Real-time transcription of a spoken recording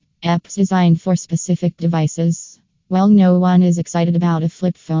Apps designed for specific devices. Well, no one is excited about a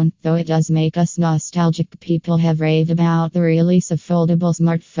flip phone, though it does make us nostalgic. People have raved about the release of foldable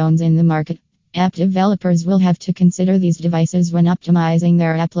smartphones in the market. App developers will have to consider these devices when optimizing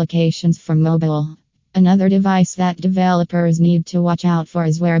their applications for mobile. Another device that developers need to watch out for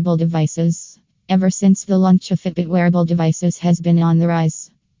is wearable devices. Ever since the launch of Fitbit, wearable devices has been on the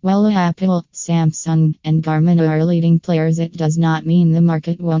rise. While Apple, Samsung, and Garmin are leading players, it does not mean the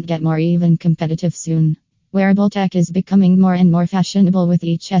market won't get more even competitive soon. Wearable tech is becoming more and more fashionable with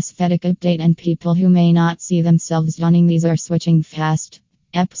each aesthetic update, and people who may not see themselves donning these are switching fast.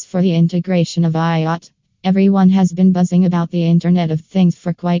 Apps for the integration of IoT. Everyone has been buzzing about the Internet of Things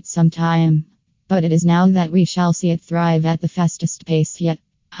for quite some time, but it is now that we shall see it thrive at the fastest pace yet.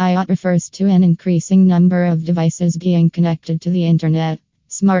 IoT refers to an increasing number of devices being connected to the Internet.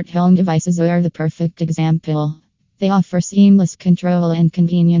 Smart home devices are the perfect example. They offer seamless control and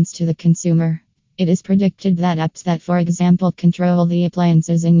convenience to the consumer. It is predicted that apps that, for example, control the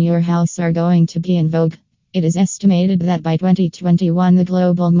appliances in your house are going to be in vogue. It is estimated that by 2021, the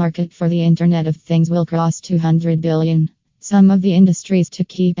global market for the Internet of Things will cross 200 billion. Some of the industries to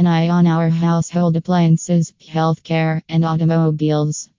keep an eye on are household appliances, healthcare, and automobiles.